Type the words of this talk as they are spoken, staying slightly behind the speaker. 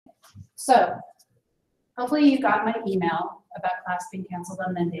So hopefully you got my email about class being canceled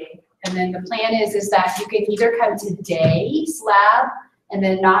on Monday. And then the plan is that you can either come today's lab and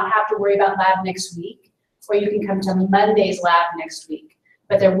then not have to worry about lab next week, or you can come to Monday's lab next week.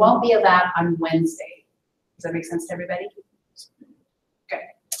 But there won't be a lab on Wednesday. Does that make sense to everybody? Okay.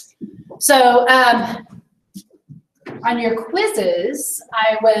 So on your quizzes,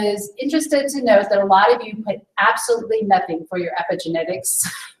 I was interested to note that a lot of you put absolutely nothing for your epigenetics.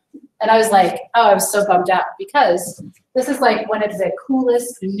 And I was like, oh, I was so bummed out, because this is like one of the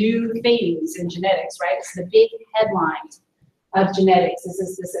coolest new things in genetics, right? It's the big headline of genetics. This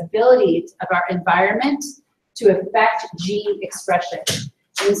is this ability of our environment to affect gene expression.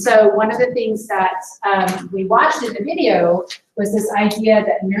 And so one of the things that we watched in the video was this idea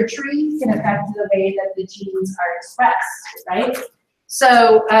that nurturing can affect the way that the genes are expressed, right?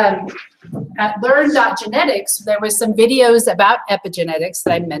 So at learn.genetics, there was some videos about epigenetics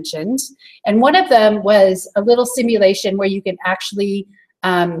that I mentioned. And one of them was a little simulation where you can actually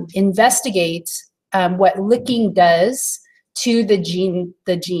investigate what licking does to the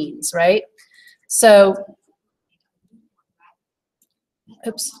genes, right? So,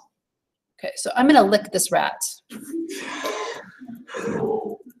 oops. Okay, so I'm gonna lick this rat.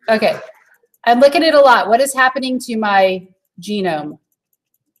 Okay, I'm licking it a lot. What is happening to my genome?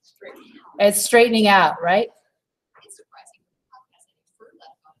 It's straightening out, right? It's surprising the pup has any fur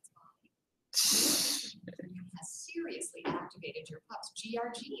left on its body. You have seriously activated your pup's GR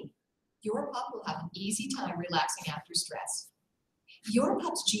gene. Your pup will have an easy time relaxing after stress. Your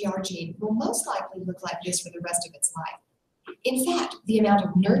pup's GR gene will most likely look like this for the rest of its life. In fact, the amount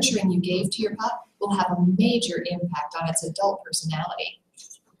of nurturing you gave to your pup will have a major impact on its adult personality.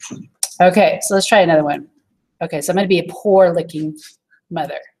 Okay, so let's try another one. Okay, so I'm going to be a poor licking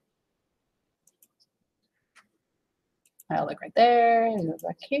mother. I'll look right there, and go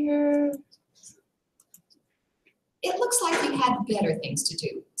back here. It looks like you had better things to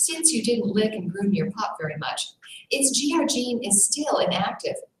do, since you didn't lick and groom your pup very much. Its GR gene is still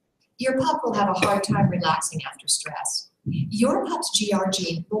inactive. Your pup will have a hard time relaxing after stress. Your pup's GR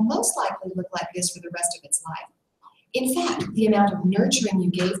gene will most likely look like this for the rest of its life. In fact, the amount of nurturing you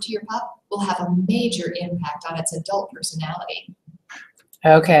gave to your pup will have a major impact on its adult personality.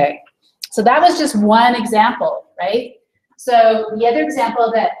 Okay, so that was just one example, right? So the other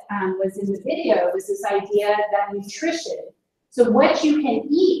example that was in the video was this idea that nutrition, so what you can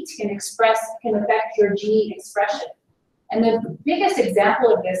eat can affect your gene expression. And the biggest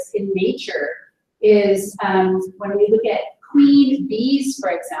example of this in nature is when we look at queen bees,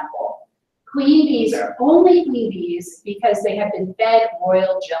 for example. Queen bees are only queen bees because they have been fed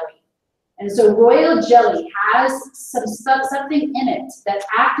royal jelly. And so royal jelly has something in it that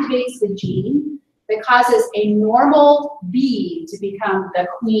activates the gene that causes a normal bee to become the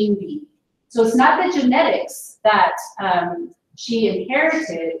queen bee. So it's not the genetics that she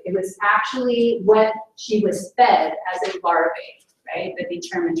inherited, it was actually what she was fed as a larvae, right, that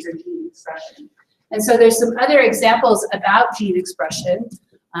determined her gene expression. And so there's some other examples about gene expression.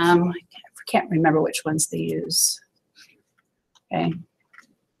 I can't remember which ones they use. Okay.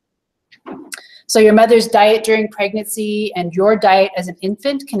 So your mother's diet during pregnancy and your diet as an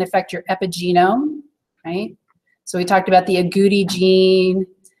infant can affect your epigenome, right? So we talked about the agouti gene,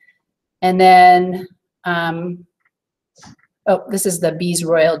 and then, oh, this is the bee's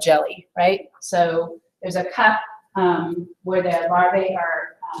royal jelly, right? So there's a cup where the larvae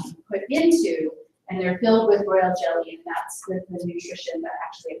are put into, and they're filled with royal jelly, and that's the nutrition that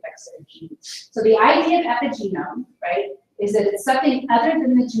actually affects their genes. So the idea of epigenome, right, is that it's something other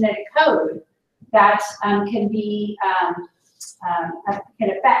than the genetic code that can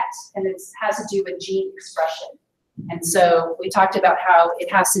affect, and it has to do with gene expression. And so we talked about how it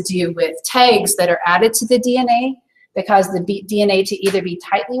has to do with tags that are added to the DNA that cause the DNA to either be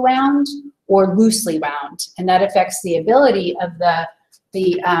tightly wound or loosely wound, and that affects the ability of the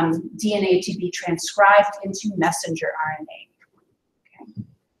DNA to be transcribed into messenger RNA.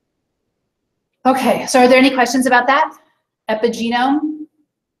 Okay, so are there any questions about that? Epigenome?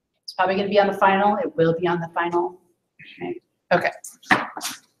 It's probably going to be on the final. It will be on the final. Okay.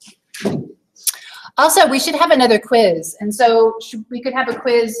 Also, we should have another quiz. And so we could have a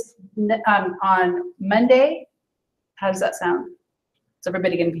quiz on Monday. How does that sound? Is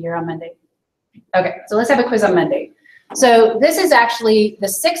everybody going to be here on Monday? Okay, so let's have a quiz on Monday. So this is actually the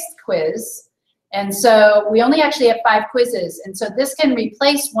 6th quiz. And so we only actually have 5 quizzes. And so this can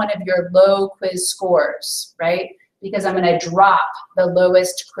replace one of your low quiz scores, right? Because I'm going to drop the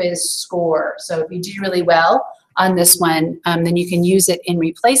lowest quiz score. So if you do really well on this one, then you can use it in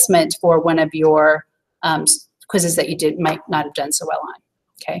replacement for one of your quizzes that you might not have done so well on.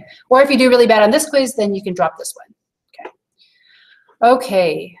 okay? Or if you do really bad on this quiz, then you can drop this one, okay?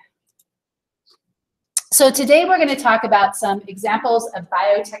 Okay. So today we're going to talk about some examples of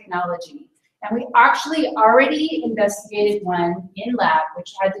biotechnology. And we actually already investigated one in lab,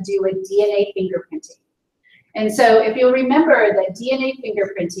 which had to do with DNA fingerprinting. And so if you'll remember that DNA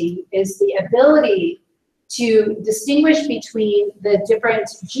fingerprinting is the ability to distinguish between the different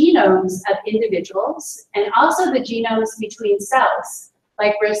genomes of individuals and also the genomes between cells,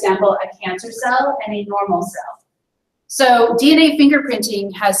 like for example, a cancer cell and a normal cell. So DNA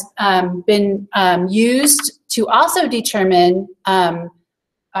fingerprinting has been used to also determine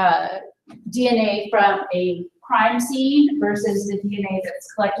DNA from a crime scene versus the DNA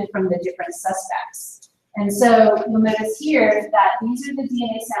that's collected from the different suspects. And so you'll notice here that these are the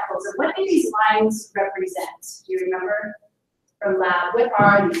DNA samples. And what do these lines represent? Do you remember from lab? What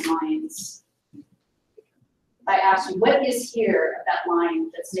are these lines? I asked you, what is here of that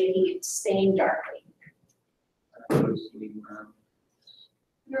line that's making it stain darkly?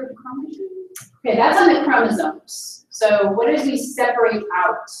 Okay, that's on the chromosomes. So what did we separate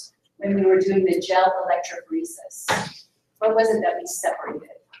out when we were doing the gel electrophoresis? What was it that we separated?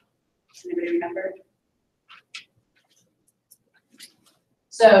 Anybody remember?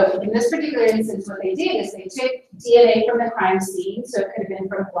 So in this particular instance, what they did is they took DNA from the crime scene, so it could have been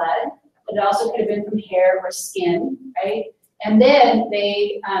from blood, but it also could have been from hair or skin, right? And then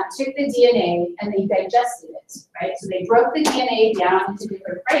they took the DNA and they digested it, right? So they broke the DNA down into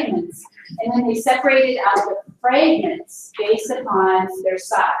different fragments, and then they separated out the fragments based upon their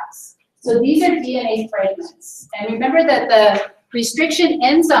size. So these are DNA fragments. And remember that the restriction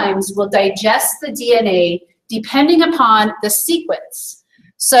enzymes will digest the DNA depending upon the sequence,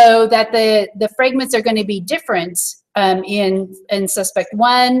 so that the fragments are going to be different in suspect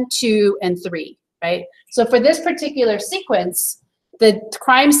 1, 2, and 3, right? So for this particular sequence, the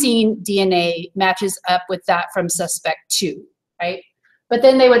crime scene DNA matches up with that from suspect 2, right? But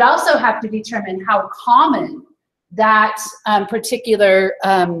then they would also have to determine how common that particular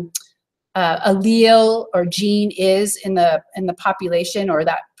allele or gene is in the population, or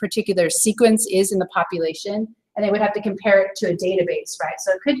that particular sequence is in the population, and they would have to compare it to a database, right?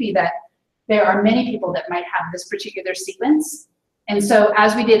 So it could be that there are many people that might have this particular sequence. And so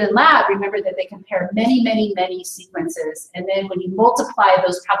as we did in lab, remember that they compare many, many, many sequences. And then when you multiply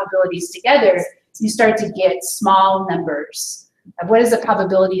those probabilities together, you start to get small numbers of what is the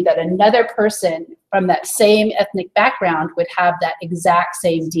probability that another person from that same ethnic background would have that exact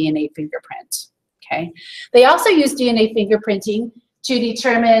same DNA fingerprint, okay? They also use DNA fingerprinting to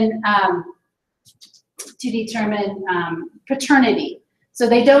determine paternity. So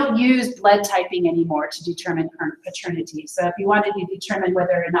they don't use blood typing anymore to determine paternity. So if you wanted to determine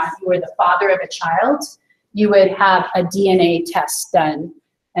whether or not you were the father of a child, you would have a DNA test done,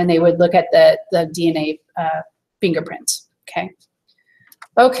 and they would look at the DNA fingerprint, okay?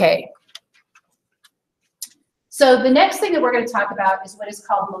 Okay. So the next thing that we're going to talk about is what is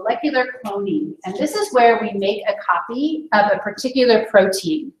called molecular cloning. And this is where we make a copy of a particular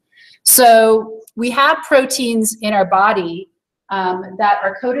protein. So we have proteins in our body that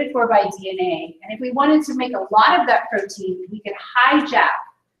are coded for by DNA. And if we wanted to make a lot of that protein, we could hijack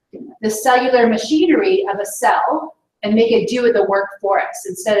the cellular machinery of a cell and make it do the work for us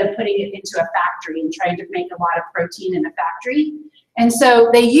instead of putting it into a factory and trying to make a lot of protein in a factory. And so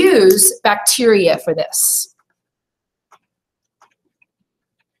they use bacteria for this.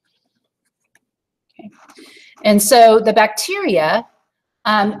 Okay. And so the bacteria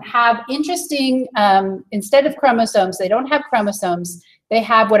have interesting, instead of chromosomes, they don't have chromosomes, they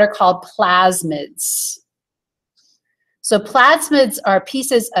have what are called plasmids. So plasmids are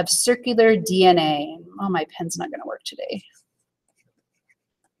pieces of circular DNA. Oh, my pen's not going to work today.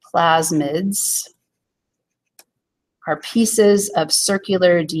 Plasmids are pieces of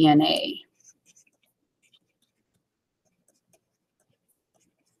circular DNA.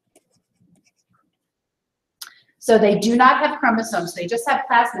 So they do not have chromosomes, they just have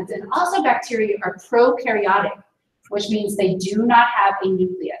plasmids. And also bacteria are prokaryotic, which means they do not have a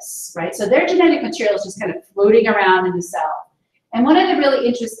nucleus, right? So their genetic material is just kind of floating around in the cell. And one of the really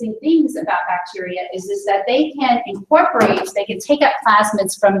interesting things about bacteria is that they can incorporate, they can take up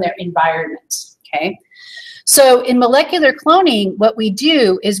plasmids from their environment, okay? So in molecular cloning, what we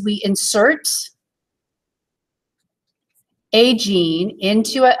do is we insert a gene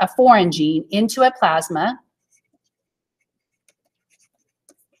into a foreign gene into a plasma,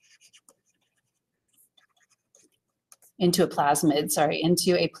 into a plasmid,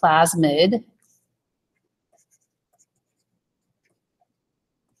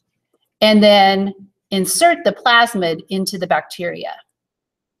 and then insert the plasmid into the bacteria.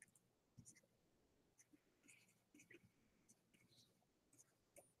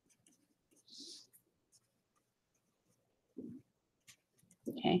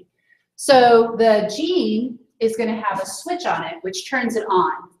 So the gene is going to have a switch on it, which turns it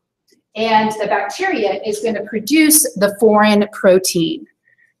on. And the bacteria is going to produce the foreign protein.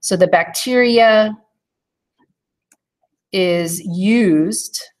 So the bacteria is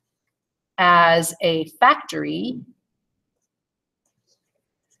used as a factory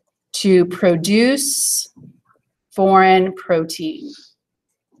to produce foreign protein.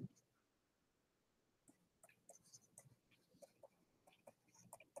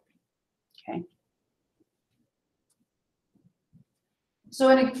 Okay.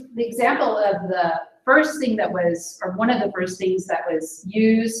 So the example of the first thing that was, or one of the first things that was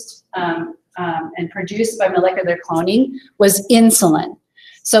used and produced by molecular cloning was insulin.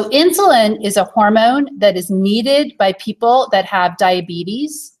 So insulin is a hormone that is needed by people that have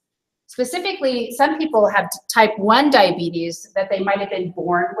diabetes. Specifically, some people have type 1 diabetes that they might have been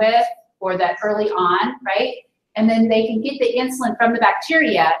born with or that early on, right? And then they can get the insulin from the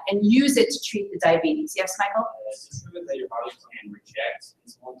bacteria and use it to treat the diabetes. Yes, Michael? Is it true that your body can reject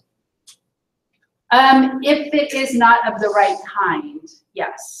insulin? If it is not of the right kind,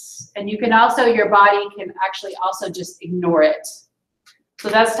 yes. And you can also, your body can actually also just ignore it. So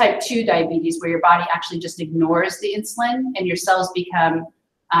that's type 2 diabetes, where your body actually just ignores the insulin and your cells become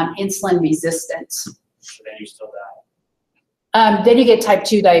insulin resistant. So then you still die. Then you get type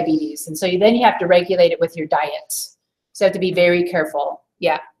 2 diabetes. And so then you have to regulate it with your diet. So you have to be very careful.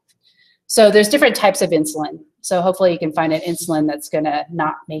 Yeah. So there's different types of insulin. So hopefully you can find an insulin that's going to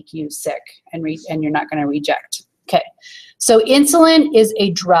not make you sick and you're not going to reject. Okay. So insulin is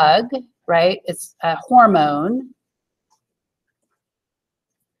a drug, right? It's a hormone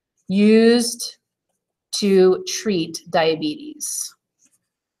used to treat diabetes.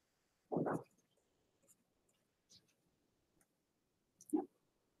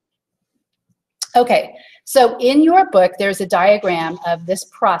 Okay, so in your book, there's a diagram of this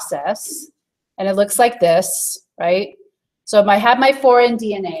process, and it looks like this, right? So I have my foreign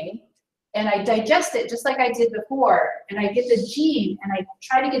DNA, and I digest it just like I did before, and I get the gene, and I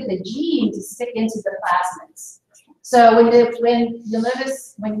try to get the gene to stick into the plasmids. So when you'll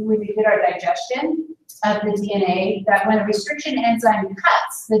notice when we did our digestion of the DNA, that when a restriction enzyme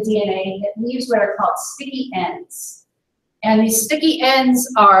cuts the DNA, it leaves what are called sticky ends. And these sticky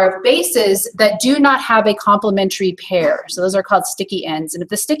ends are bases that do not have a complementary pair. So those are called sticky ends. And if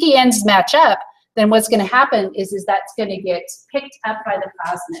the sticky ends match up, then what's going to happen is that's going to get picked up by the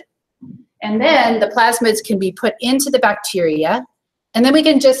plasmid. And then the plasmids can be put into the bacteria. And then we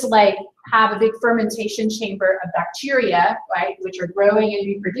can just like have a big fermentation chamber of bacteria, right, which are growing and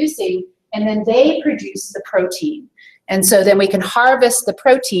reproducing. And then they produce the protein. And so then we can harvest the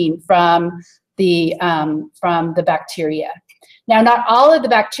protein from the bacteria. Now, not all of the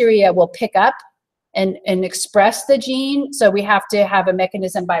bacteria will pick up and express the gene, so we have to have a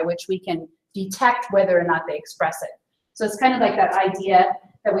mechanism by which we can detect whether or not they express it. So it's kind of like that idea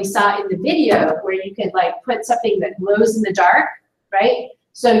that we saw in the video where you could like put something that glows in the dark, right?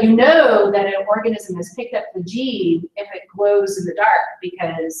 So you know that an organism has picked up the gene if it glows in the dark,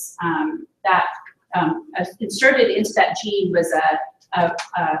 because inserted into that gene was a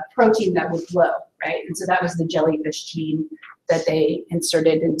protein that would glow, right? And so that was the jellyfish gene that they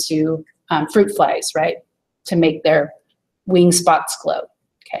inserted into fruit flies, right? To make their wing spots glow,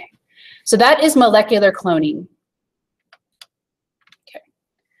 okay? So that is molecular cloning. Okay.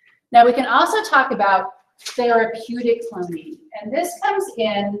 Now we can also talk about therapeutic cloning. And this comes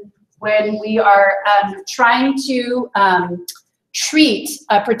in when we are trying to treat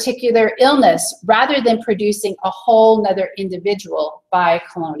a particular illness rather than producing a whole nother individual by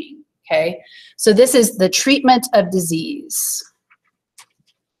cloning, okay? So this is the treatment of disease.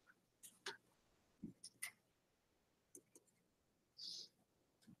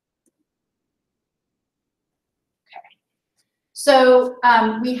 So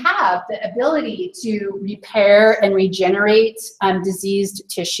we have the ability to repair and regenerate diseased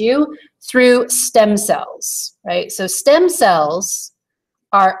tissue through stem cells, right? So stem cells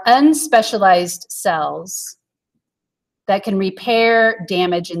are unspecialized cells that can repair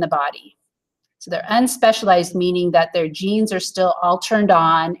damage in the body. So they're unspecialized, meaning that their genes are still all turned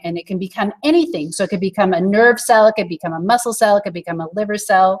on, and it can become anything. So it could become a nerve cell, it could become a muscle cell, it could become a liver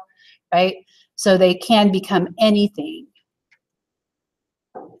cell, right? So they can become anything.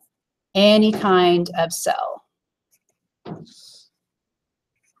 Any kind of cell. Okay.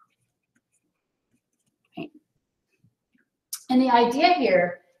 And the idea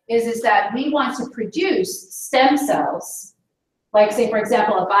here is that we want to produce stem cells. Like say, for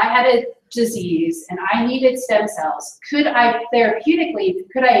example, if I had a disease and I needed stem cells, could I therapeutically,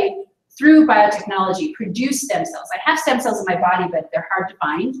 through biotechnology, produce stem cells? I have stem cells in my body, but they're hard to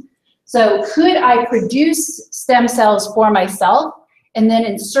find. So could I produce stem cells for myself and then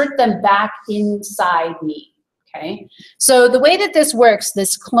insert them back inside me, okay? So the way that this works,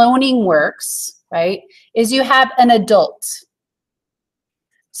 this cloning works, right, is you have an adult.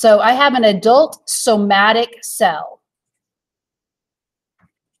 So I have an adult somatic cell.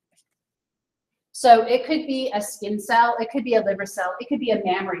 So it could be a skin cell, it could be a liver cell, it could be a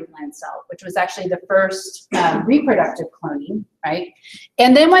mammary gland cell, which was actually the first reproductive cloning, right?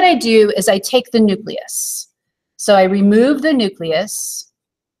 And then what I do is I take the nucleus. So I remove the nucleus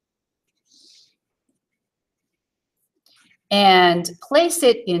and place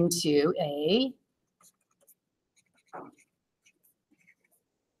it into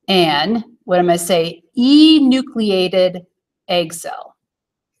what am I say, enucleated egg cell.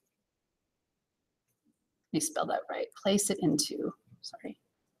 Let me spell that right. Place it into, sorry.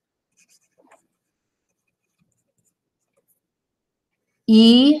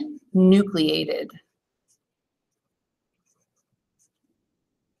 Enucleated.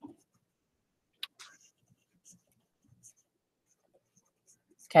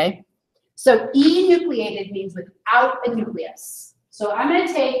 Okay. So enucleated means without a nucleus. So I'm going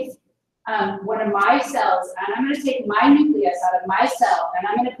to take one of my cells, and I'm going to take my nucleus out of my cell, and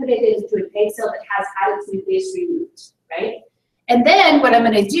I'm going to put it into an egg cell that has had its nucleus removed, right? And then what I'm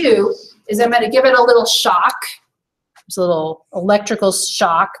going to do is I'm going to give it a little shock. It's a little electrical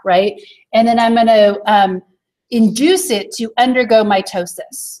shock, right? And then I'm going to induce it to undergo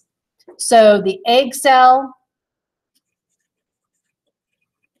mitosis. So the egg cell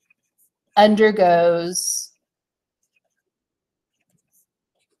undergoes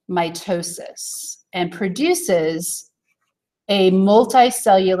mitosis and produces a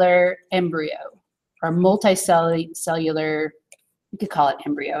multicellular embryo or multicellular, you could call it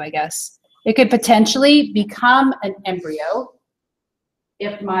embryo, I guess. It could potentially become an embryo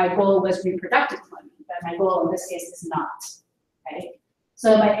if my goal was reproductive cloning, but my goal in this case is not, okay?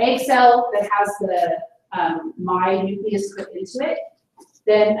 So my egg cell that has the my nucleus put into it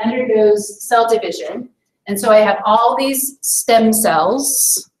then undergoes cell division. And so I have all these stem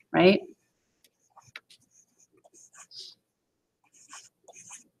cells, right?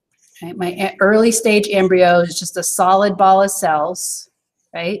 Okay, my early stage embryo is just a solid ball of cells,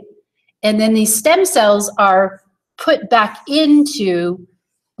 right? And then these stem cells are put back into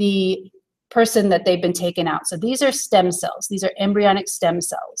the person that they've been taken out. So these are stem cells. These are embryonic stem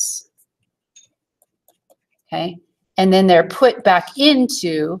cells, okay? And then they're put back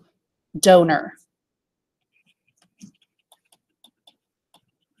into donor.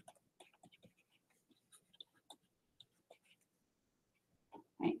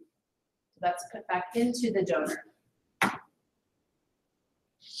 Right? So that's put back into the donor.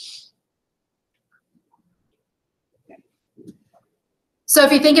 So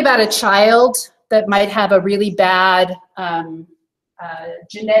if you think about a child that might have a really bad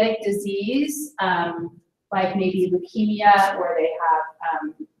genetic disease, like maybe leukemia, or they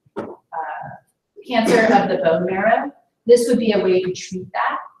have cancer of the bone marrow, this would be a way to treat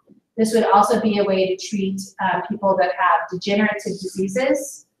that. This would also be a way to treat people that have degenerative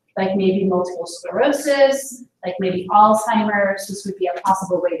diseases, like maybe multiple sclerosis, like maybe Alzheimer's. This would be a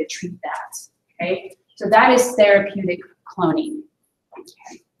possible way to treat that, okay? So that is therapeutic cloning.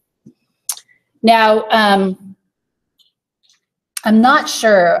 Okay. Now, I'm not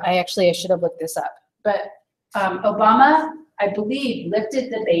sure, I should have looked this up, but Obama, I believe,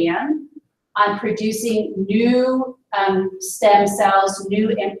 lifted the ban on producing new stem cells, new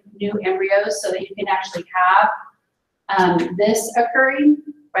embryos, so that you can actually have this occurring,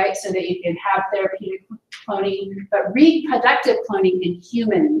 right? So that you can have therapeutic cloning, but reproductive cloning in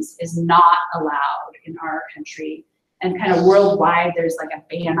humans is not allowed in our country. And kind of worldwide, there's like a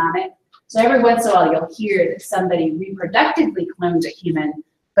ban on it. So every once in a while, you'll hear that somebody reproductively clones a human,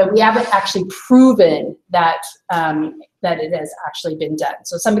 but we haven't actually proven that that it has actually been done.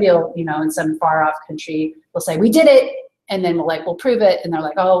 So somebody will, you know, in some far off country will say, we did it, and then we'll prove it, and they're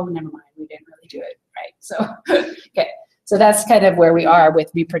like, oh, never mind, we didn't really do it, right? So, okay, so that's kind of where we are with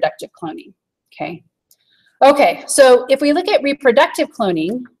reproductive cloning, okay? Okay, so if we look at reproductive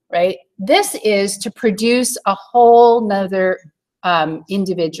cloning, right, this is to produce a whole nother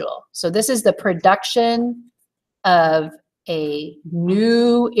individual. So this is the production of a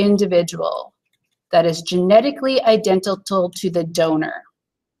new individual that is genetically identical to the donor.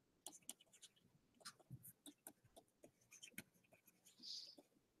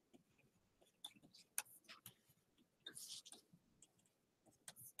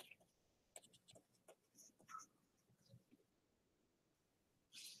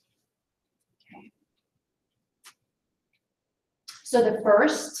 So the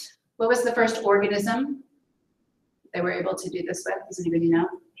first What was the first organism they were able to do this with? Does anybody know?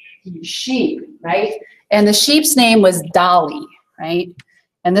 Sheep, right? And the sheep's name was Dolly, right?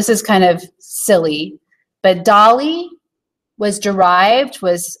 And this is kind of silly, but Dolly was derived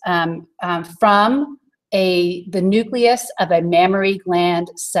from the nucleus of a mammary gland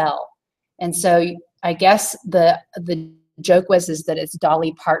cell. And so I guess the joke was that it's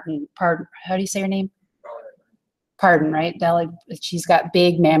Dolly Parton. How do you say her name? Parton, right? Dolly, she's got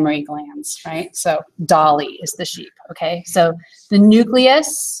big mammary glands, right? So Dolly is the sheep, okay? So the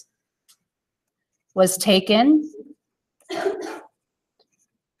nucleus was taken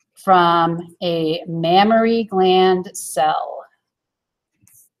from a mammary gland cell.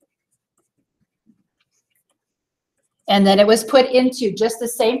 And then it was put into just the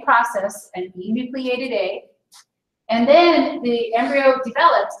same process, an enucleated egg. And then the embryo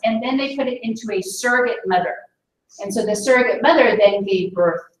developed, and then they put it into a surrogate mother. And so the surrogate mother then gave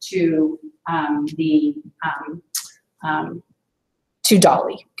birth to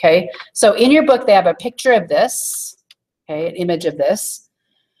Dolly, okay? So in your book, they have a picture of this, okay, an image of this.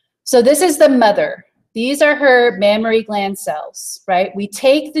 So this is the mother. These are her mammary gland cells, right? We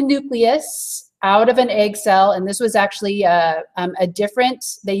take the nucleus out of an egg cell, and this was actually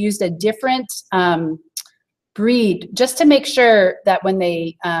they used a different breed just to make sure that when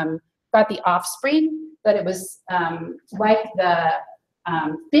they got the offspring, that it was like the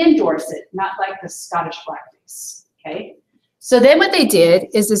thin Dorset, not like the Scottish Blackface, okay? So then what they did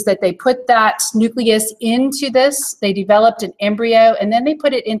is that they put that nucleus into this, they developed an embryo, and then they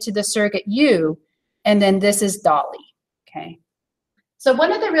put it into the surrogate ewe, and then this is Dolly, okay? So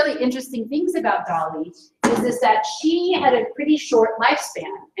one of the really interesting things about Dolly is that she had a pretty short lifespan,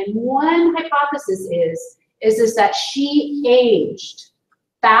 and one hypothesis is that she aged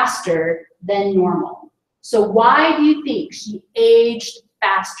faster than normal. So why do you think she aged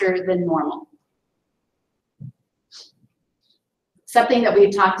faster than normal? Something that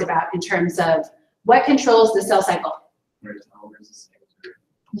we've talked about in terms of what controls the cell cycle.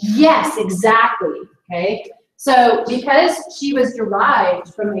 Yes, exactly, okay? So because she was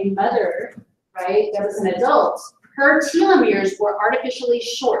derived from a mother, right, that was an adult, her telomeres were artificially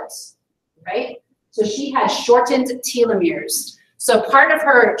short, right? So she had shortened telomeres. So part of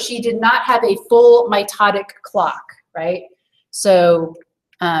her, she did not have a full mitotic clock, right? So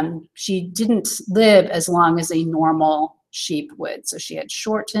she didn't live as long as a normal sheep would. So she had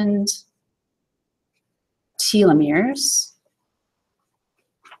shortened telomeres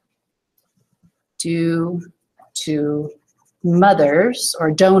due to mothers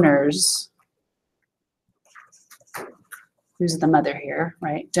or donors. Who's the mother here,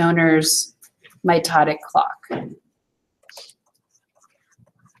 right? Donors' mitotic clock.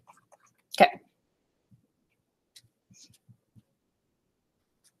 Okay.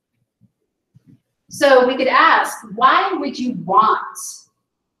 So we could ask, why would you want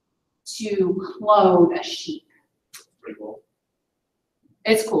to clone a sheep? Pretty cool.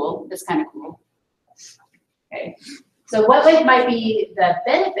 It's cool. It's kind of cool. Okay. So what might be the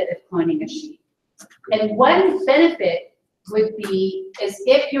benefit of cloning a sheep? And one benefit would be is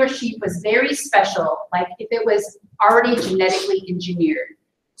if your sheep was very special, like if it was already genetically engineered.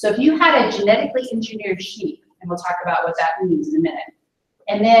 So if you had a genetically engineered sheep, and we'll talk about what that means in a minute,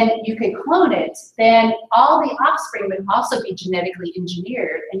 and then you could clone it, then all the offspring would also be genetically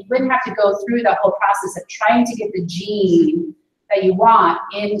engineered, and you wouldn't have to go through the whole process of trying to get the gene that you want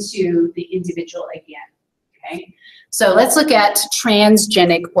into the individual again, okay? So let's look at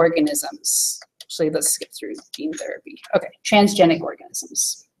transgenic organisms. Actually, let's skip through gene therapy. Okay, transgenic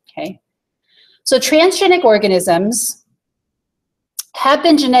organisms, okay? So transgenic organisms have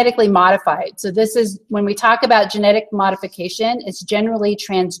been genetically modified. So this is, when we talk about genetic modification, it's generally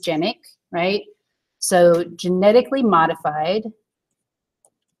transgenic, right? So genetically modified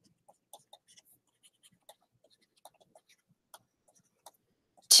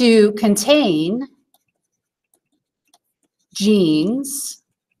to contain genes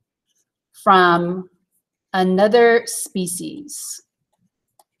from another species.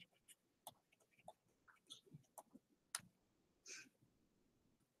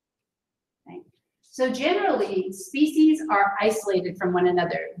 So generally, species are isolated from one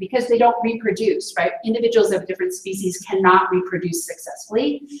another because they don't reproduce, right? Individuals of different species cannot reproduce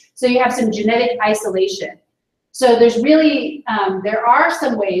successfully. So you have some genetic isolation. So there's really, there are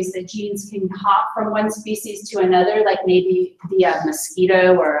some ways that genes can hop from one species to another, like maybe via a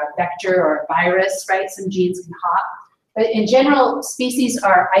mosquito or a vector or a virus, right? Some genes can hop. But in general, species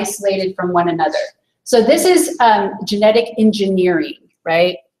are isolated from one another. So this is genetic engineering,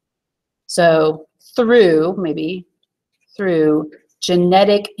 right? So through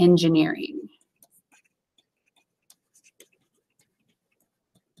genetic engineering.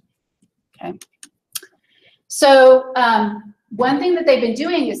 Okay. So one thing that they've been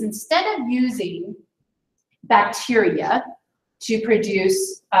doing is instead of using bacteria to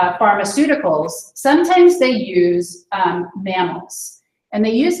produce pharmaceuticals, sometimes they use mammals. And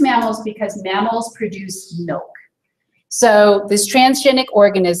they use mammals because mammals produce milk. So these transgenic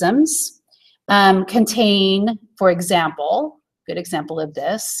organisms contain, for example, good example of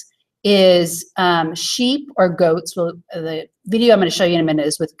this is sheep or goats. Well, the video I'm going to show you in a minute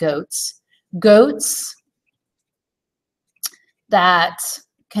is with goats. Goats that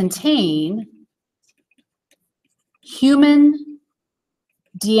contain human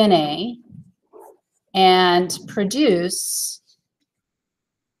DNA and produce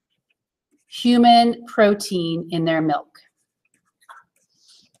human protein in their milk.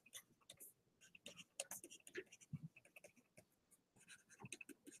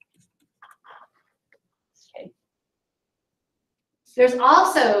 Okay. There's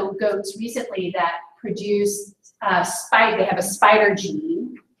also goats recently that produce they have a spider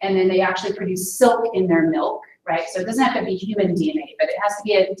gene, and then they actually produce silk in their milk, right? So it doesn't have to be human DNA, but it has to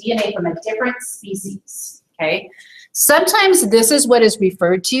be a DNA from a different species, okay? Sometimes this is what is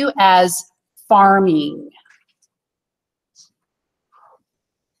referred to as farming,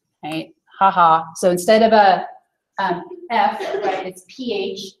 right? Haha. So instead of a F, right, it's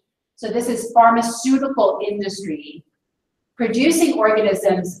PH. So this is pharmaceutical industry producing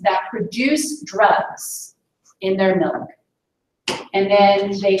organisms that produce drugs in their milk. And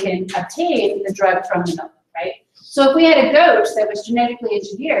then they can obtain the drug from the milk, right? So if we had a goat that was genetically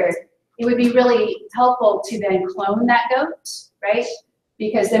engineered, it would be really helpful to then clone that goat, right?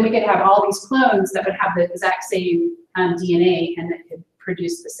 Because then we could have all these clones that would have the exact same DNA and that could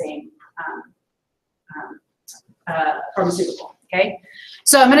produce the same pharmaceutical, okay?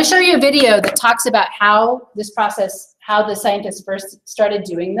 So I'm gonna show you a video that talks about how this process, how the scientists first started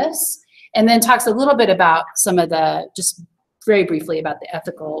doing this, and then talks a little bit about some of the, just very briefly about the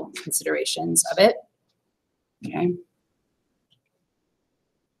ethical considerations of it, okay?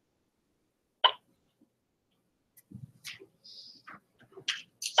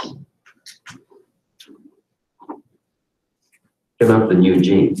 Up the new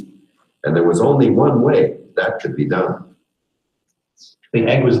gene, and there was only one way that could be done. The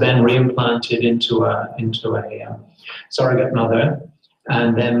egg was then reimplanted into a surrogate mother,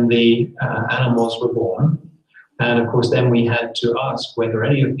 and then the animals were born. And of course, then we had to ask whether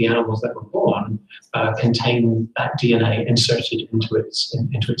any of the animals that were born contained that DNA inserted into its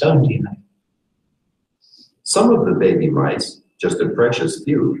own DNA. Some of the baby mice, just a precious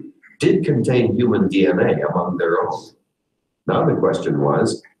few, did contain human DNA among their own. Now the question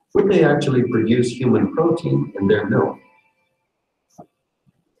was, would they actually produce human protein in their milk?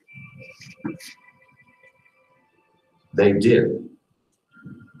 They did.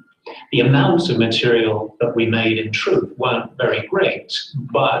 The amounts of material that we made in truth weren't very great,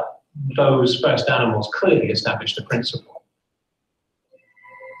 but those first animals clearly established a principle.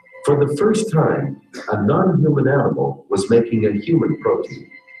 For the first time, a non-human animal was making a human protein.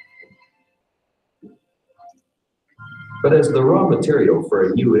 But as the raw material for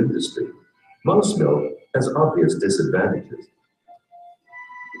a new industry, mouse milk has obvious disadvantages.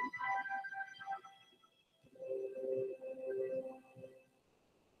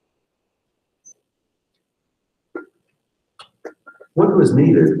 What was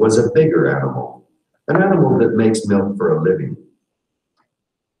needed was a bigger animal, an animal that makes milk for a living.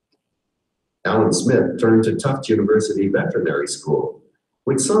 Alan Smith turned to Tufts University Veterinary School,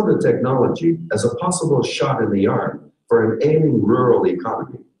 which saw the technology as a possible shot in the arm for an ailing rural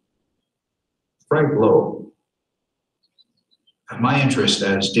economy. Frank Lowe. My interest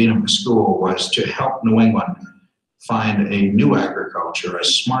as dean of the school was to help New England find a new agriculture, a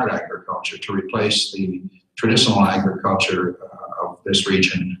smart agriculture, to replace the traditional agriculture of this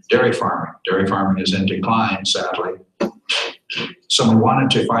region, dairy farming. Dairy farming is in decline, sadly. So we wanted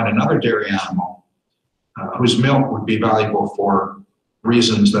to find another dairy animal whose milk would be valuable for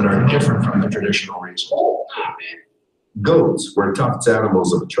reasons that are different from the traditional reasons. Goats were Tufts'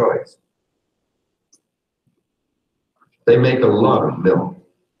 animals of choice. They make a lot of milk,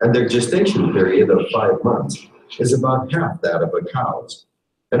 and their gestation period of 5 months is about half that of a cow's.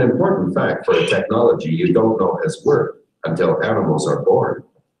 An important fact for a technology you don't know has worked until animals are born.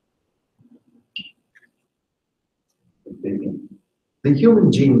 The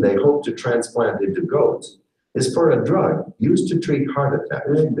human gene they hope to transplant into goats is for a drug used to treat heart attacks.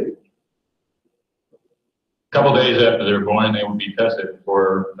 A couple days after they're born, they will be tested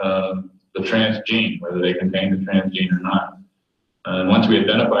for the transgene, whether they contain the transgene or not. And once we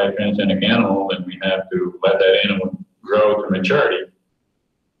identify a transgenic animal, then we have to let that animal grow to maturity.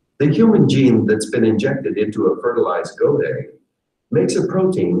 The human gene that's been injected into a fertilized goat egg makes a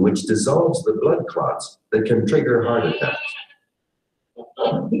protein which dissolves the blood clots that can trigger heart attacks.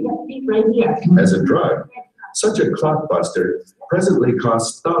 As a drug, such a clot buster presently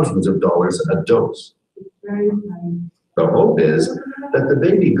costs thousands of dollars a dose. The hope is that the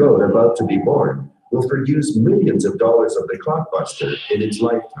baby goat about to be born will produce millions of dollars of the clot buster in its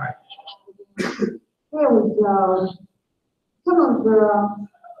lifetime. There we go. Come on, girl.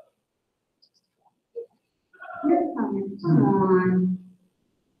 You're coming. Come on.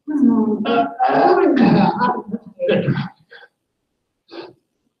 Come on.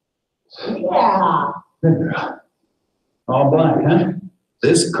 Yeah. All black, huh?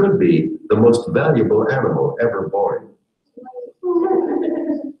 This could be the most valuable animal ever born.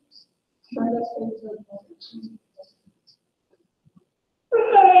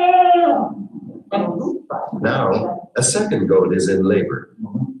 Now, a second goat is in labor.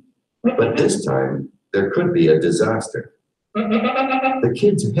 But this time, there could be a disaster. The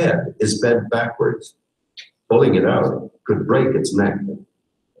kid's head is bent backwards. Pulling it out could break its neck.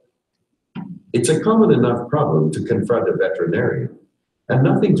 It's a common enough problem to confront a veterinarian, and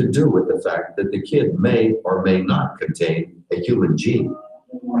nothing to do with the fact that the kid may or may not contain a human gene.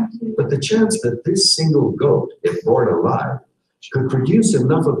 But the chance that this single goat, if born alive, could produce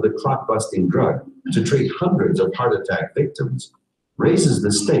enough of the clot-busting drug to treat hundreds of heart attack victims raises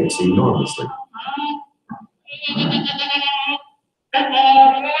the stakes enormously.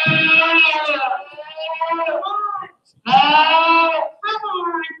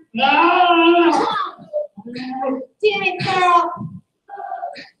 Damn it, girl.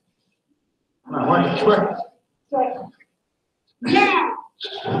 Yeah.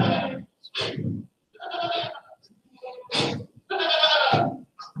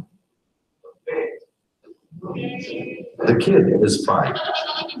 The kid is fine.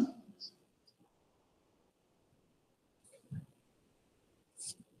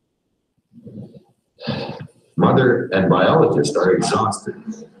 Mother and biologist are exhausted.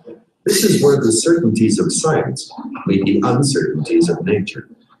 This is where the certainties of science meet the uncertainties of nature.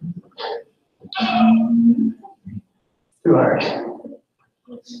 Too hard.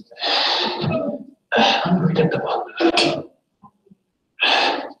 Unpredictable.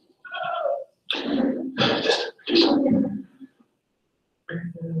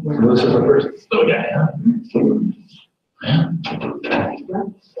 This is the first little guy, huh?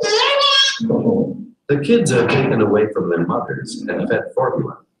 The kids are taken away from their mothers and fed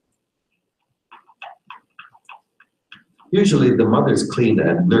formula. Usually the mothers clean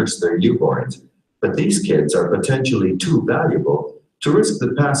and nurse their newborns, but these kids are potentially too valuable to risk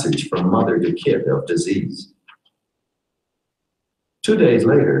the passage from mother to kid of disease. 2 days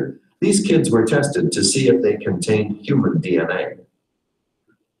later, these kids were tested to see if they contained human DNA.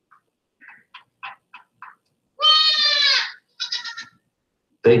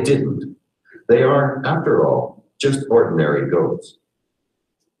 They didn't. They are, after all, just ordinary goats.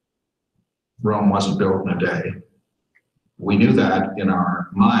 Rome wasn't built in a day. We knew that in our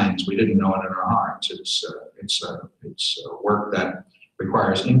minds. We didn't know it in our hearts. It's work that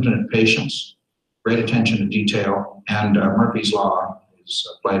requires infinite patience, great attention to detail, and Murphy's Law is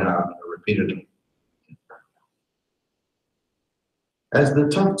played out repeatedly. As the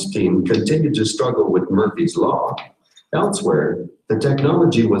Tufts team continued to struggle with Murphy's Law, elsewhere, the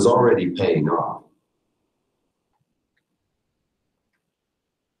technology was already paying off.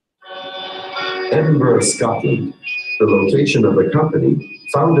 Edinburgh, Scotland, the location of a company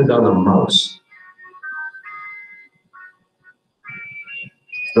founded on a mouse.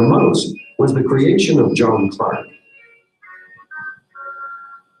 The mouse was the creation of John Clark.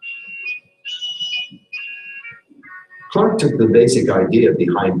 Clark took the basic idea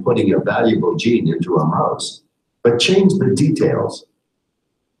behind putting a valuable gene into a mouse, but changed the details.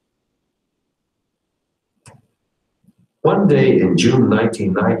 One day in June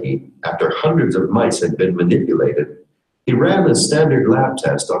 1990, after hundreds of mice had been manipulated, he ran a standard lab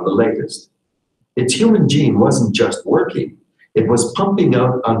test on the latest. Its human gene wasn't just working, it was pumping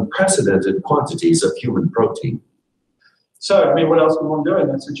out unprecedented quantities of human protein. So, I mean, what else would one do in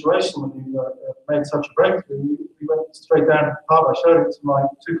that situation when you made such a breakthrough? We went straight down to the pub. I showed it to my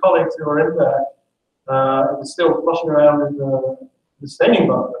 2 colleagues who were in there. It was still flushing around in the staining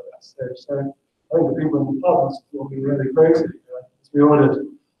bar at that stage. So I think the people in the pub will be really crazy. We ordered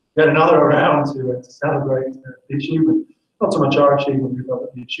yet another round to celebrate the achievement. Not so much our achievement,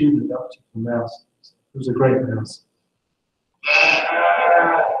 but the achievement of that particular mouse. It was a great mouse.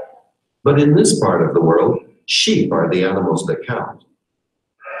 But in this part of the world, sheep are the animals that count.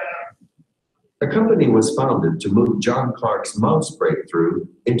 A company was founded to move John Clark's mouse breakthrough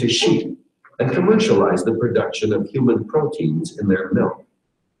into sheep and commercialize the production of human proteins in their milk.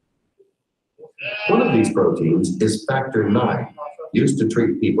 One of these proteins is factor IX, used to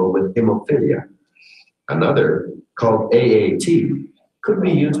treat people with hemophilia. Another, called AAT, could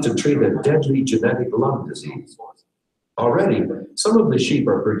be used to treat a deadly genetic lung disease. Already, some of the sheep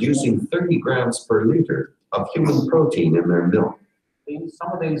are producing 30 grams per liter of human protein in their milk.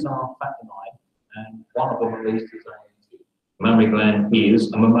 Some of these are factor IX, and one of them at least is AAT. Mammary gland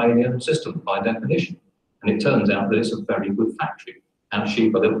is a mammalian system by definition, and it turns out that it's a very good factory. Our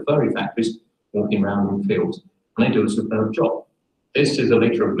sheep are little furry factories walking around in fields, and they do a superb job. This is a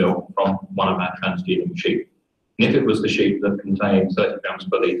litre of milk from one of our transgenic sheep. And if it was the sheep that contained 30 grams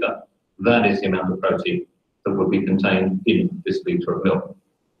per litre, that is the amount of protein that would be contained in this litre of milk.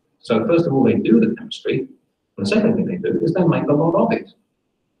 So first of all, they do the chemistry, and the second thing they do is they make a lot of it,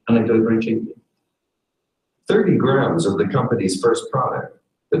 and they do it very cheaply. 30 grams of the company's first product,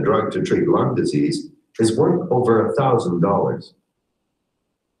 the drug to treat lung disease, is worth over $1,000.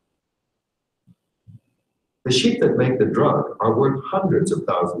 The sheep that make the drug are worth hundreds of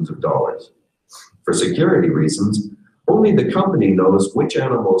thousands of dollars. For security reasons, only the company knows which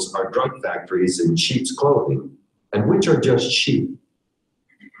animals are drug factories in sheep's clothing and which are just sheep.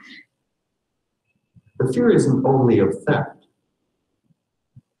 The fear isn't only of theft.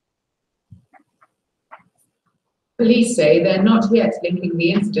 Police say they're not yet linking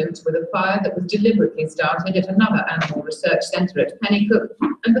the incident with a fire that was deliberately started at another animal research centre at Pennycook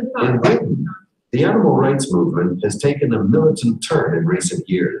and the fire. In Britain, the animal rights movement has taken a militant turn in recent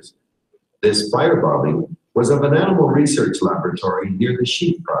years. This firebombing was of an animal research laboratory near the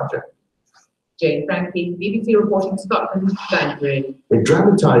Sheep Project. Jane Frankie, BBC reporting Scotland, Banbury. It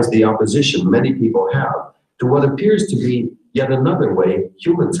dramatized the opposition many people have to what appears to be yet another way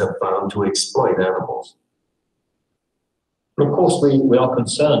humans have found to exploit animals. Of course, we are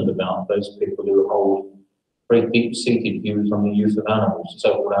concerned about those people who hold very deep-seated views on the use of animals,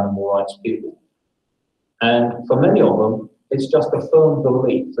 so-called animal rights people. And for many of them, it's just a firm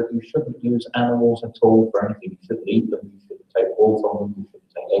belief that you shouldn't use animals at all for anything. You shouldn't eat them, you shouldn't take wool from them, you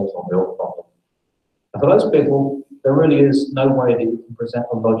shouldn't take eggs or milk from them. And for those people, there really is no way that you can present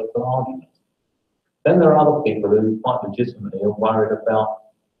a logical argument. Then there are other people who quite legitimately are worried about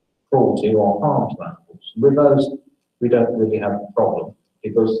cruelty or harm to animals. With those, we don't really have a problem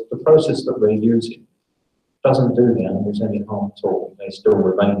because the process that we're using doesn't do the animals any harm at all. They still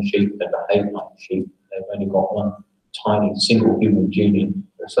remain sheep, they behave like sheep, they've only got one tiny single human gene in,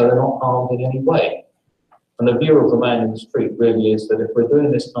 so they're not harmed in any way. And the view of the man in the street really is that if we're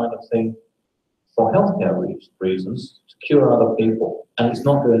doing this kind of thing for healthcare reasons, to cure other people, and it's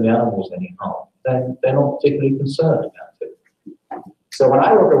not doing the animals any harm, then they're not particularly concerned about it. So when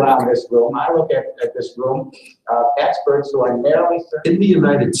I look around this room, I look at this room of experts who are narrowly certain. In the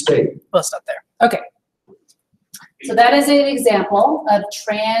United States. We'll stop there. Okay. So that is an example of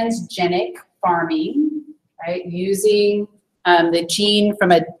transgenic farming, right? Using the gene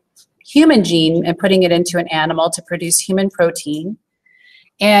from a human gene and putting it into an animal to produce human protein.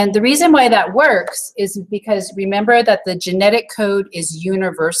 And the reason why that works is because remember that the genetic code is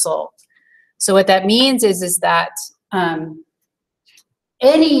universal. So what that means is that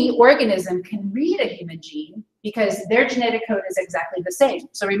any organism can read a human gene because their genetic code is exactly the same.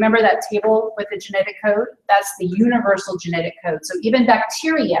 So remember that table with the genetic code? That's the universal genetic code. So even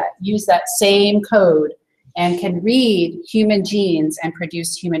bacteria use that same code and can read human genes and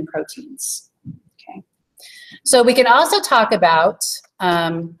produce human proteins. Okay. So we can also talk about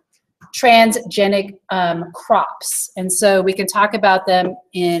transgenic crops. And so we can talk about them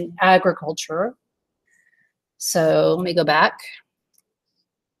in agriculture. So let me go back.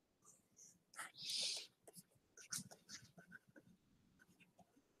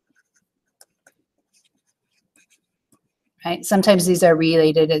 Right? Sometimes these are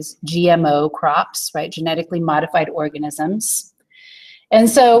related as GMO crops, right? Genetically modified organisms. And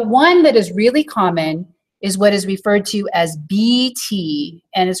so one that is really common is what is referred to as BT.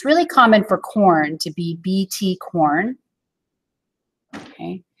 And it's really common for corn to be BT corn.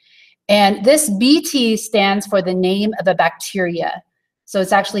 Okay. And this BT stands for the name of a bacteria. So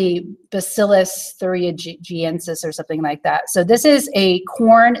it's actually Bacillus thuringiensis or something like that. So this is a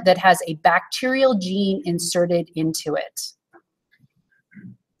corn that has a bacterial gene inserted into it.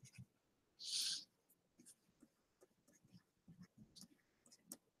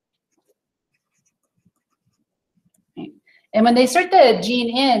 And when they insert the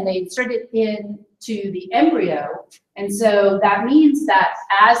gene in, they insert it into the embryo. And so that means that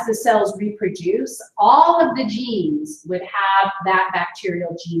as the cells reproduce, all of the genes would have that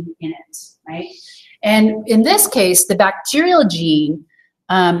bacterial gene in it, right? And in this case, the bacterial gene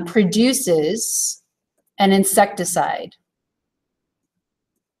produces an insecticide.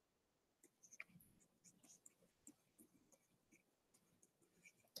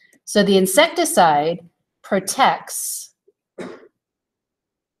 So the insecticide protects,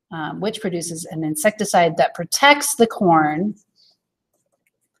 which produces an insecticide that protects the corn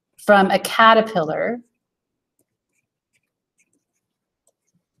from a caterpillar,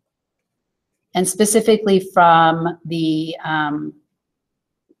 and specifically from the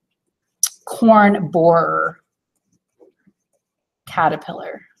corn borer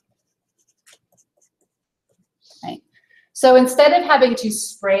caterpillar. Right. So instead of having to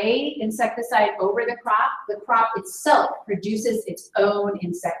spray insecticide over the crop itself produces its own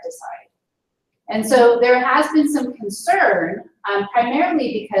insecticide. And so there has been some concern,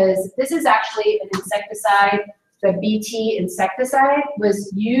 primarily because this is actually an insecticide. The BT insecticide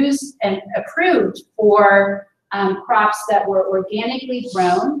was used and approved for crops that were organically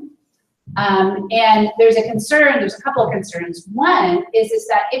grown. And there's a couple of concerns. One is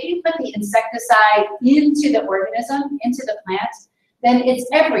that if you put the insecticide into the organism, into the plant, then it's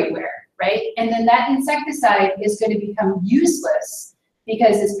everywhere, right? And then that insecticide is going to become useless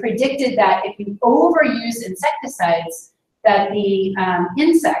because it's predicted that if you overuse insecticides, that the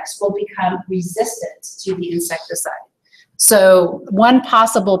insects will become resistant to the insecticide. So one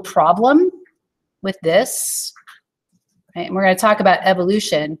possible problem with this, right, and we're going to talk about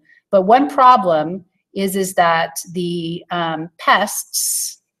evolution, but one problem is that the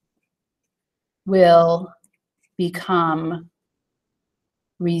pests will become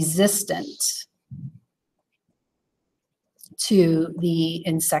resistant to the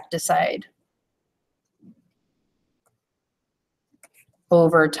insecticide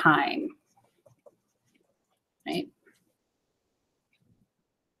over time, right?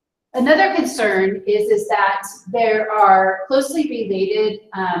 Another concern is that there are closely related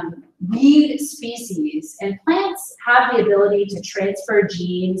weed species, and plants have the ability to transfer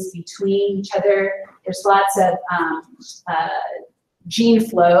genes between each other. There's lots of gene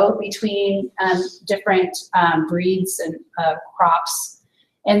flow between different breeds and crops.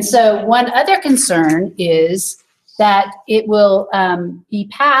 And so one other concern is that it will be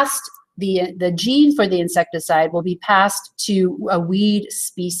passed, the gene for the insecticide will be passed to a weed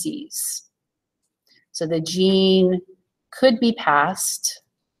species. So the gene could be passed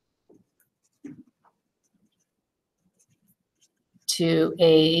to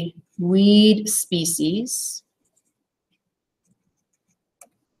a weed species.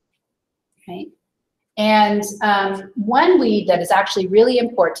 Okay. And one weed that is actually really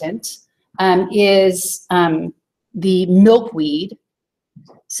important is the milkweed.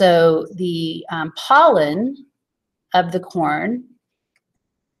 So the pollen of the corn,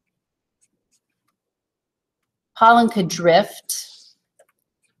 pollen could drift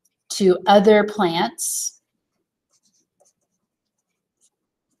to other plants.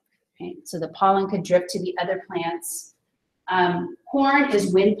 Okay, so the pollen could drift to the other plants. Corn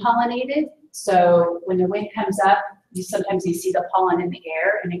is wind pollinated, so when the wind comes up, sometimes you see the pollen in the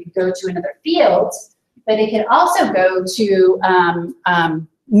air, and it could go to another field, but it can also go to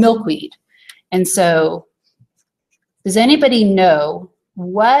milkweed. And so, does anybody know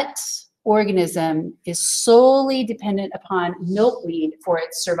what organism is solely dependent upon milkweed for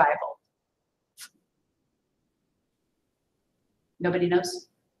its survival? Nobody knows?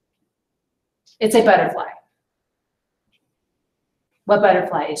 It's a butterfly. What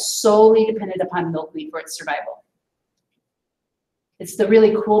butterfly is solely dependent upon milkweed for its survival? It's the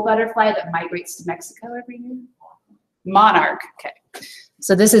really cool butterfly that migrates to Mexico every year. Monarch, okay.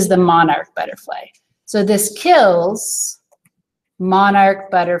 So this is the monarch butterfly. So this kills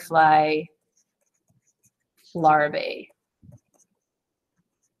monarch butterfly larvae.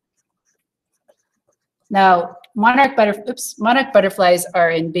 Now, monarch butterflies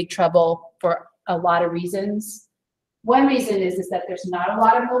are in big trouble for a lot of reasons. One reason is that there's not a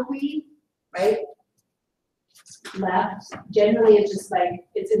lot of milkweed, right? Left. Generally, it's just like,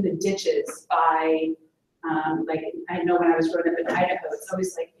 it's in the ditches by, like, I know when I was growing up in Idaho, it's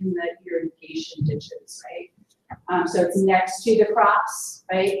always like in the irrigation ditches, right? So it's next to the crops,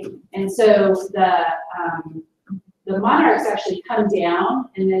 right? And so the monarchs actually come down,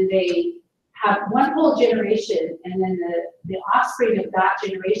 and then they have one whole generation, and then the offspring of that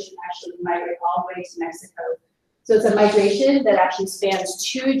generation actually migrate all the way to Mexico. So it's a migration that actually spans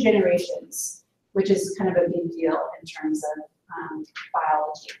 2 generations. which is kind of a big deal in terms of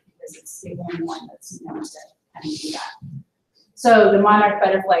biology, because it's the only one that's known to kind of do that. So the monarch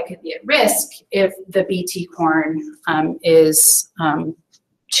butterfly could be at risk if the BT corn is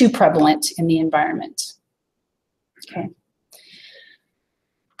too prevalent in the environment. Okay.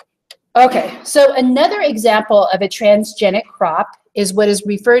 Okay, so another example of a transgenic crop is what is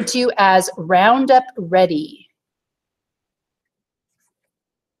referred to as Roundup Ready.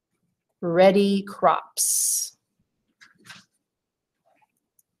 Ready crops.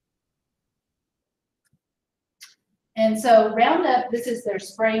 And so Roundup, this is their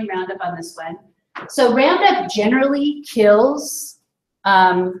spraying Roundup on this one. So Roundup generally kills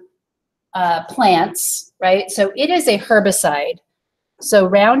plants, right? So it is a herbicide. So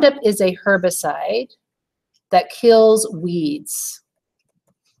Roundup is a herbicide that kills weeds.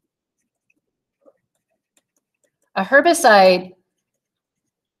 A herbicide,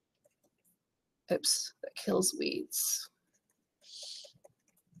 that kills weeds.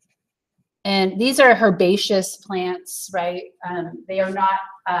 And these are herbaceous plants, right? They are not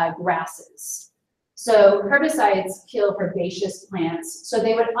grasses. So herbicides kill herbaceous plants. So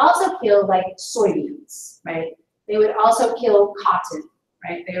they would also kill like soybeans, right? They would also kill cotton,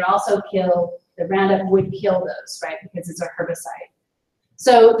 right? They would also kill, the Roundup would kill those, right? Because it's a herbicide.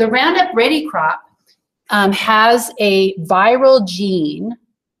 So the Roundup Ready crop has a viral gene,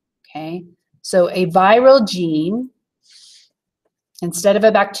 okay? So a viral gene, instead of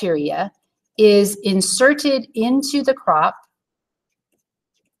a bacteria, is inserted into the crop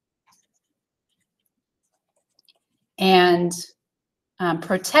and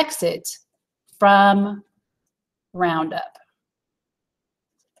protects it from Roundup.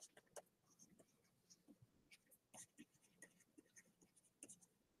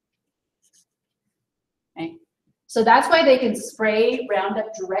 Okay. So that's why they can spray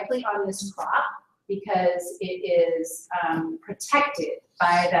Roundup directly on this crop, because it is protected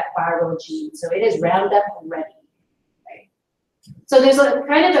by that viral gene. So it is Roundup Ready. Right? So there's a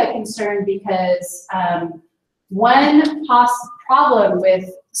kind of a concern because one problem with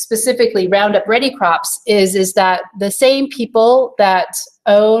specifically Roundup Ready crops is that the same people that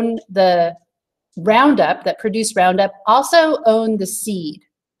own the Roundup, that produce Roundup, also own the seed.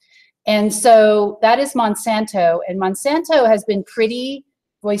 And so that is Monsanto, and Monsanto has been pretty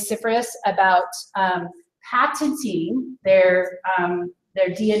vociferous about patenting their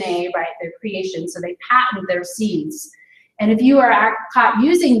DNA, right, their creation, so they patent their seeds. And if you are caught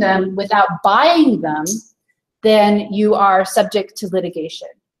using them without buying them, then you are subject to litigation,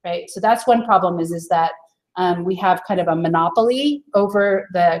 right? So that's one problem is that we have kind of a monopoly over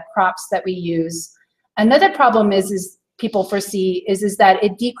the crops that we use. Another problem is people foresee is that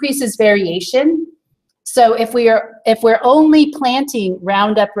it decreases variation. So if we're only planting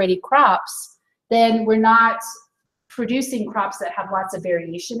Roundup Ready crops, then we're not producing crops that have lots of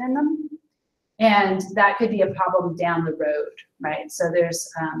variation in them. And that could be a problem down the road, right? So there's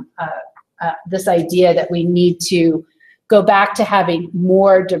this idea that we need to go back to having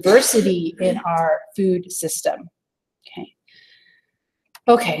more diversity in our food system. Okay.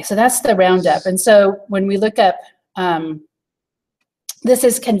 Okay, so that's the Roundup. And so when we look up, this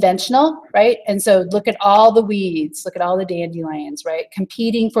is conventional, right? And so look at all the weeds, look at all the dandelions, right?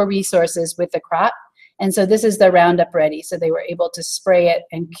 Competing for resources with the crop. And so this is the Roundup Ready. So they were able to spray it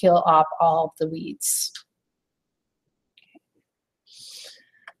and kill off all of the weeds.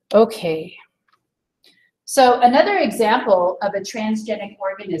 Okay. So another example of a transgenic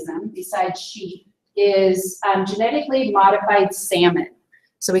organism besides sheep is genetically modified salmon.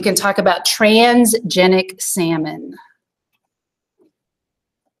 So we can talk about transgenic salmon.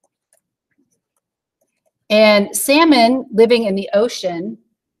 And salmon living in the ocean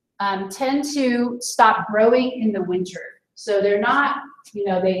tend to stop growing in the winter. So they're not, you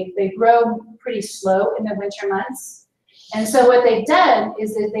know, they grow pretty slow in the winter months. And so what they've done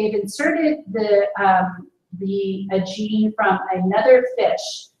is that they've inserted a gene from another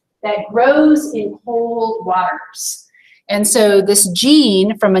fish that grows in cold waters. And so this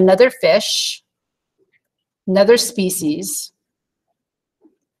gene from another fish, another species,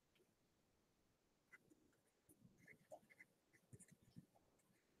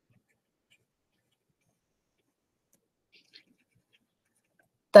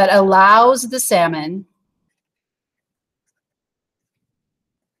 that allows the salmon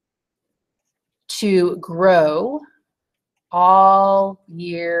to grow all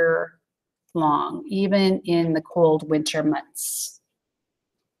year long, even in the cold winter months.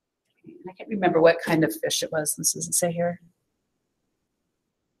 I can't remember what kind of fish it was. This doesn't say here.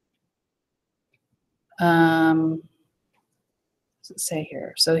 Doesn't say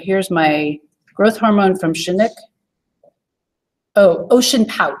here. So here's my growth hormone from Chinook. Oh, ocean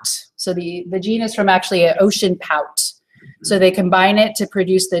pout. So the gene is from actually an ocean pout. So they combine it to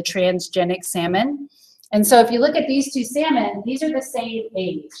produce the transgenic salmon. And so if you look at these two salmon, these are the same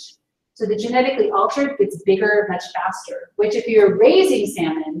age. So the genetically altered gets bigger much faster, which if you're raising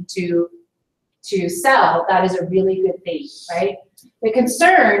salmon to sell, that is a really good thing, right? The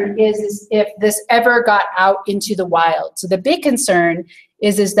concern is if this ever got out into the wild. So the big concern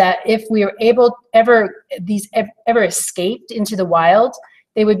is that if we were ever escaped into the wild,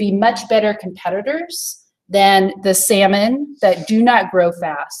 they would be much better competitors than the salmon that do not grow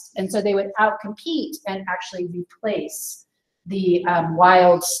fast. And so they would outcompete and actually replace the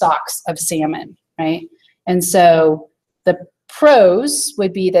wild stocks of salmon, right? And so the pros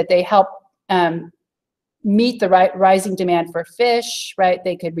would be that they help meet the rising demand for fish, right?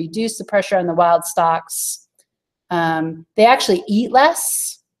 They could reduce the pressure on the wild stocks. They actually eat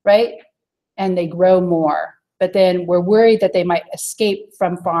less, right? And they grow more. But then we're worried that they might escape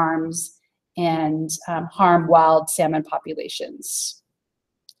from farms and harm wild salmon populations.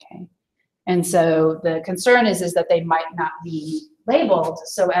 Okay. And so the concern is that they might not be labeled.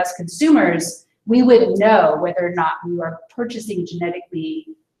 So as consumers, we wouldn't know whether or not we are purchasing genetically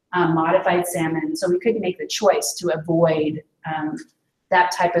modified salmon. So we couldn't make the choice to avoid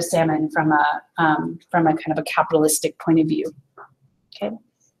that type of salmon from a kind of a capitalistic point of view. Okay.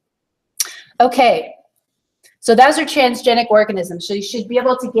 Okay. So those are transgenic organisms. So you should be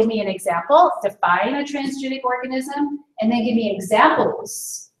able to give me an example, define a transgenic organism, and then give me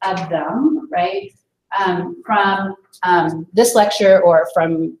examples of them, right, from this lecture or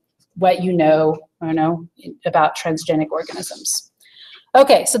from what you know about transgenic organisms.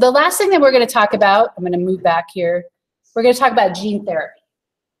 Okay, so the last thing that we're going to talk about, I'm going to move back here. We're going to talk about gene therapy.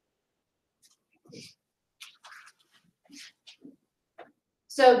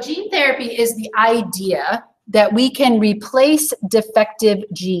 So gene therapy is the idea that we can replace defective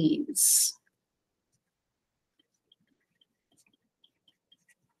genes.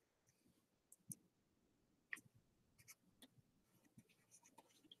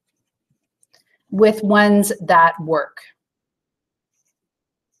 With ones that work.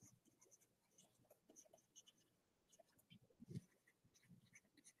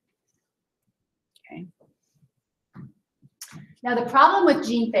 Okay. Now the problem with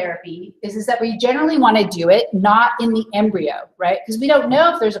gene therapy is that we generally want to do it not in the embryo, right? Because we don't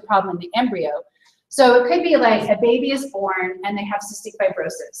know if there's a problem in the embryo. So it could be like a baby is born and they have cystic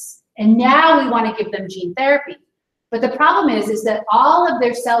fibrosis. And now we want to give them gene therapy. But the problem is that all of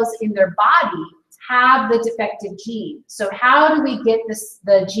their cells in their body have the defective gene. So how do we get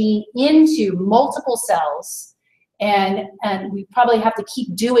the gene into multiple cells? And we probably have to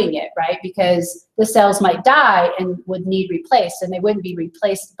keep doing it, right? Because the cells might die and would need replaced, and they wouldn't be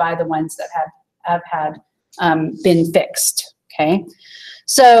replaced by the ones that have been fixed, okay?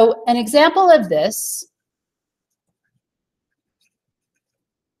 So an example of this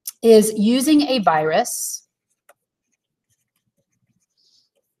is using a virus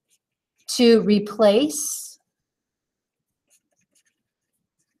to replace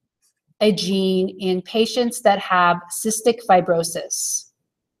a gene in patients that have cystic fibrosis.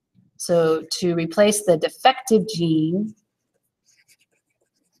 So to replace the defective gene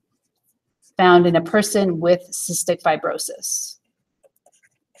found in a person with cystic fibrosis.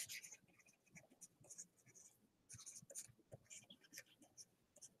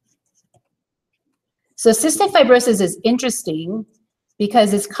 So cystic fibrosis is interesting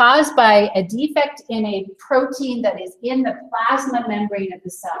because it's caused by a defect in a protein that is in the plasma membrane of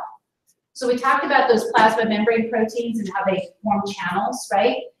the cell. So we talked about those plasma membrane proteins and how they form channels,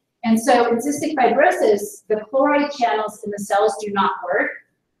 right? And so in cystic fibrosis, the chloride channels in the cells do not work.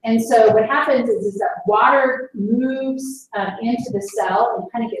 And so what happens is that water moves into the cell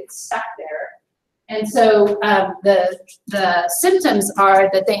and kind of gets stuck there. And so the symptoms are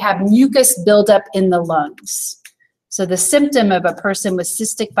that they have mucus buildup in the lungs. So the symptom of a person with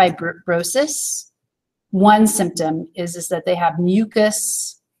cystic fibrosis, one symptom is that they have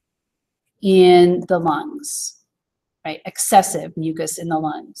mucus in the lungs, right? Excessive mucus in the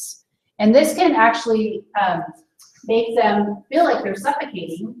lungs. And this can actually make them feel like they're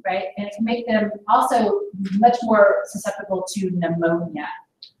suffocating, right? And it can make them also much more susceptible to pneumonia.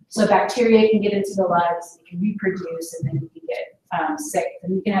 So bacteria can get into the lungs, it can reproduce, and then you can get sick,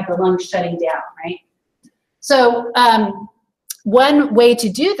 and you can have the lungs shutting down, right? So one way to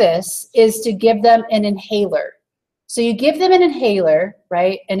do this is to give them an inhaler. So you give them an inhaler,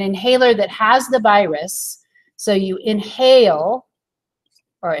 right? An inhaler that has the virus. So you inhale,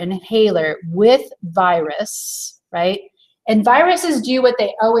 or an inhaler with virus, right? And viruses do what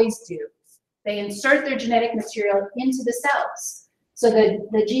they always do. They insert their genetic material into the cells. So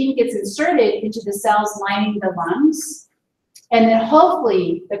the gene gets inserted into the cells lining the lungs, and then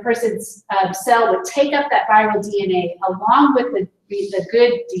hopefully the person's cell would take up that viral DNA along with the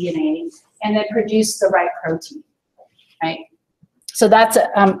good DNA and then produce the right protein, right? So that's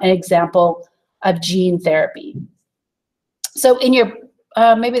an example of gene therapy. So in your,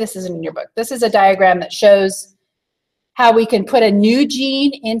 maybe this isn't in your book, this is a diagram that shows how we can put a new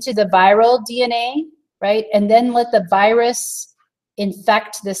gene into the viral DNA, right? And then let the virus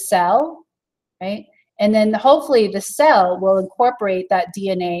infect the cell, right? And then hopefully the cell will incorporate that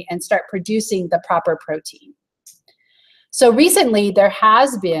DNA and start producing the proper protein. So recently there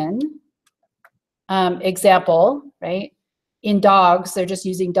has been example, right? In dogs, they're just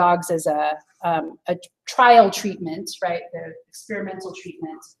using dogs as a trial treatment, right? The experimental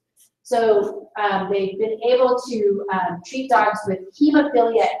treatment. So they've been able to treat dogs with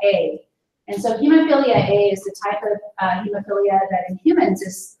hemophilia A. And so hemophilia A is the type of hemophilia that in humans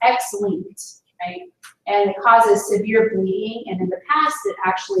is X-linked, right? And it causes severe bleeding. And in the past, it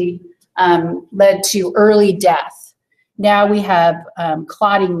actually led to early death. Now we have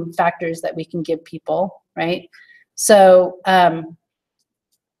clotting factors that we can give people, right? So,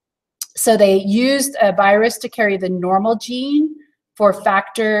 so they used a virus to carry the normal gene for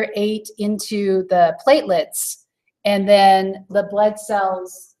factor VIII into the platelets, and then the blood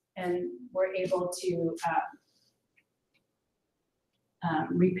cells and were able to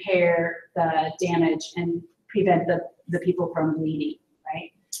repair the damage and prevent the people from bleeding,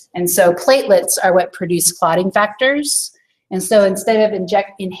 right? And so platelets are what produce clotting factors. And so instead of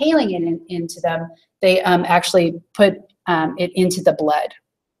inhaling it into them, they actually put it into the blood,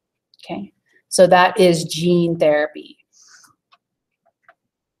 okay? So that is gene therapy.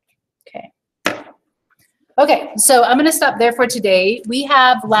 Okay, so I'm gonna stop there for today. We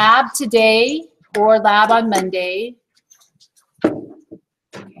have lab today or lab on Monday.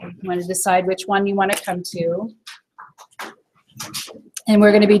 You want to decide which one you want to come to. And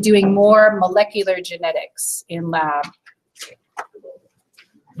we're going to be doing more molecular genetics in lab.